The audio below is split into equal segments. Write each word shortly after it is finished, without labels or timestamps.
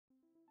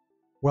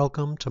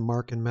Welcome to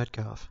Mark and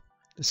Metcalf.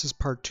 This is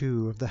part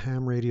 2 of the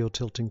ham radio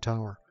tilting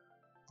tower,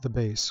 the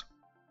base.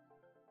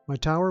 My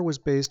tower was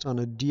based on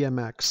a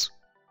DMX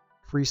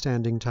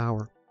freestanding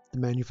tower. The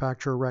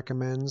manufacturer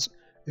recommends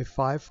a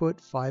 5-foot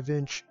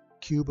 5-inch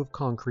cube of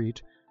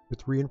concrete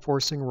with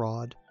reinforcing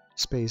rod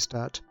spaced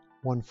at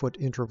 1-foot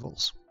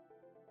intervals.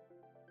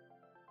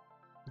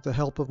 With the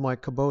help of my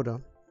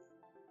Kubota,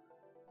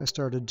 I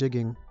started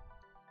digging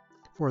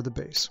for the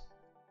base.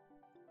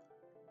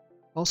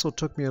 Also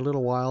took me a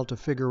little while to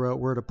figure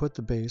out where to put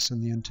the base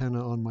and the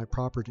antenna on my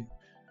property.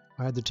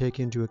 I had to take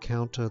into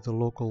account the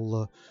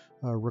local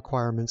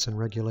requirements and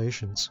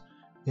regulations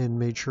and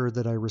made sure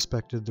that I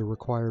respected the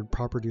required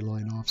property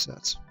line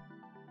offsets.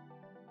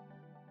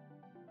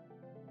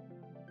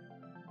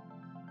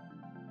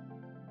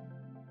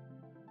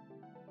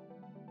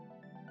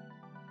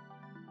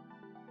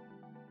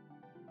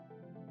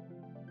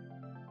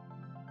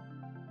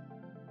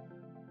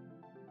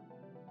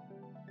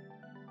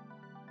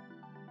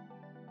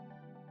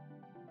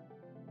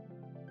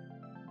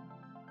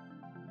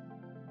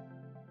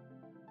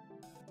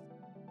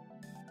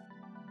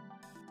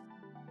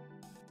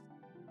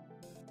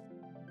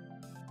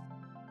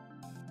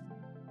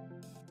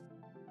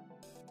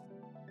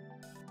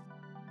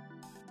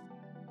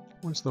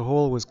 Once the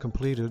hole was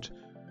completed,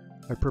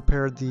 I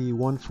prepared the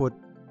 1-foot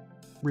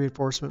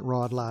reinforcement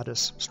rod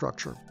lattice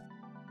structure.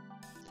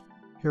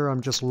 Here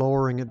I'm just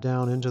lowering it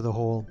down into the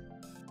hole.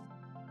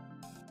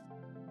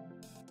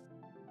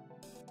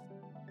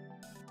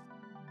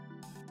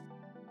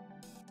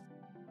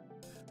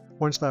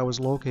 Once that was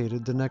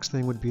located, the next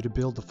thing would be to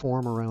build the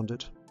form around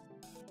it.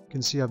 You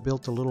can see I've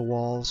built the little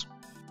walls,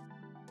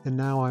 and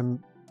now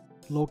I'm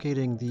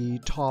locating the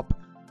top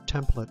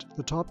template.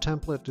 The top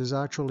template is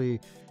actually,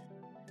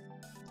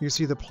 you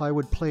see the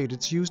plywood plate,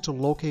 it's used to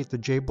locate the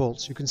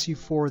J-bolts. You can see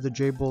 4 of the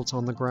J-bolts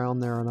on the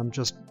ground there, and I'm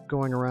just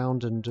going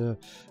around and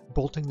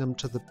bolting them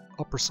to the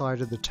upper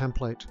side of the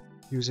template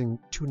using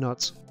 2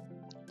 nuts.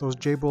 Those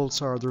J-bolts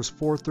are, there's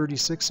 4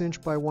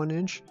 36-inch by 1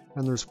 inch,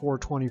 and there's 4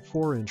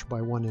 24-inch by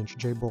 1 inch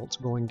J-bolts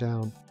going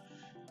down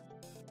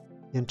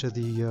into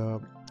the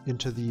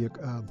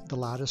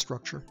lattice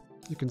structure.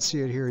 You can see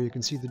it here. You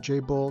can see the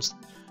J-bolts,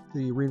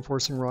 the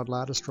reinforcing rod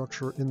lattice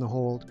structure in the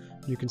hole.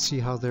 You can see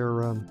how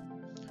they're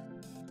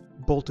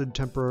bolted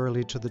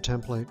temporarily to the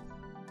template.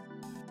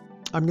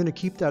 I'm going to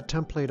keep that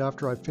template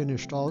after I've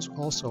finished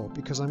also,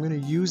 because I'm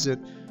going to use it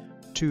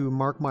to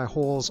mark my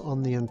holes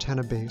on the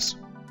antenna base.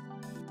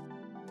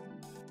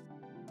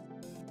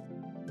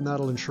 And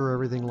that'll ensure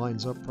everything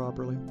lines up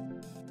properly.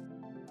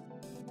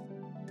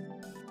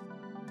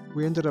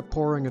 We ended up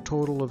pouring a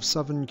total of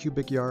 7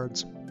 cubic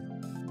yards.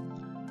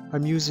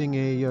 I'm using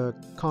a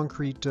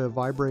concrete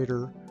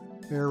vibrator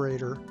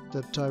aerator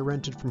that I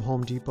rented from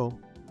Home Depot.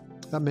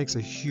 That makes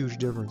a huge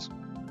difference.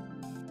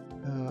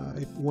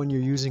 When you're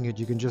using it,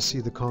 you can just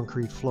see the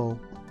concrete flow.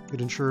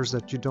 It ensures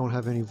that you don't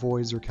have any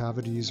voids or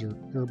cavities or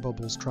air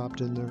bubbles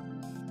trapped in there.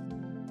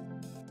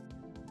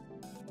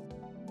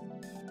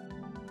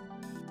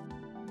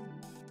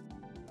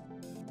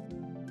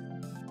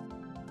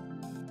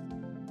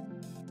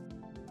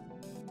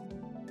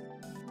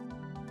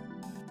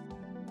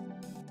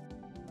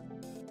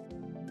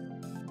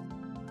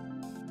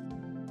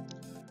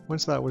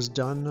 Once that was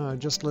done, I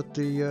just let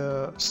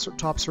the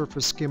top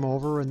surface skim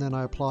over, and then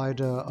I applied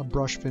a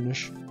brush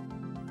finish.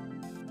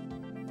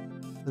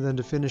 And then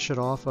to finish it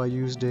off, I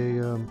used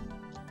an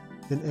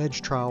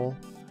edge trowel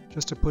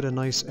just to put a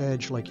nice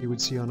edge like you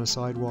would see on a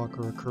sidewalk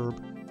or a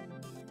curb.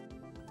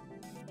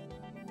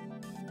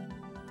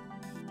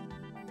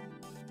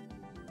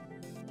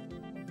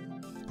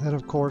 Then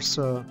of course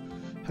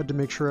had to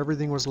make sure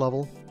everything was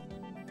level.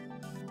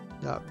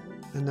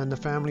 And then the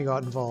family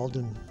got involved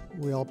and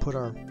we all put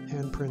our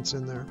handprints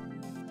in there.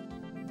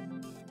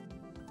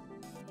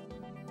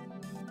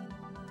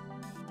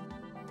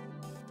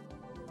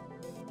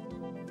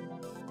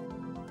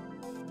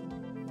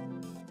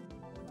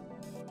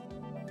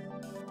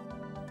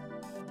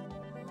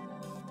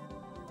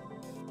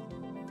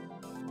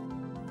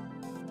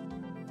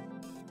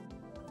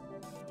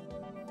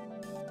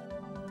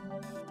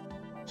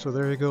 So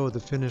there you go, the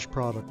finished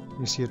product.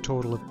 You see a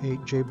total of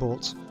 8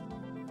 J-bolts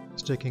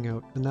sticking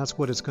out, and that's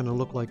what it's going to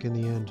look like in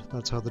the end.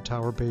 That's how the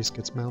tower base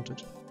gets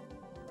mounted.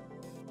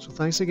 So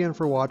thanks again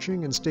for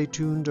watching, and stay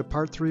tuned.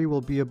 Part 3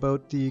 will be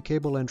about the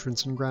cable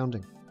entrance and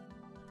grounding.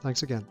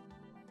 Thanks again.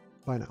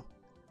 Bye now.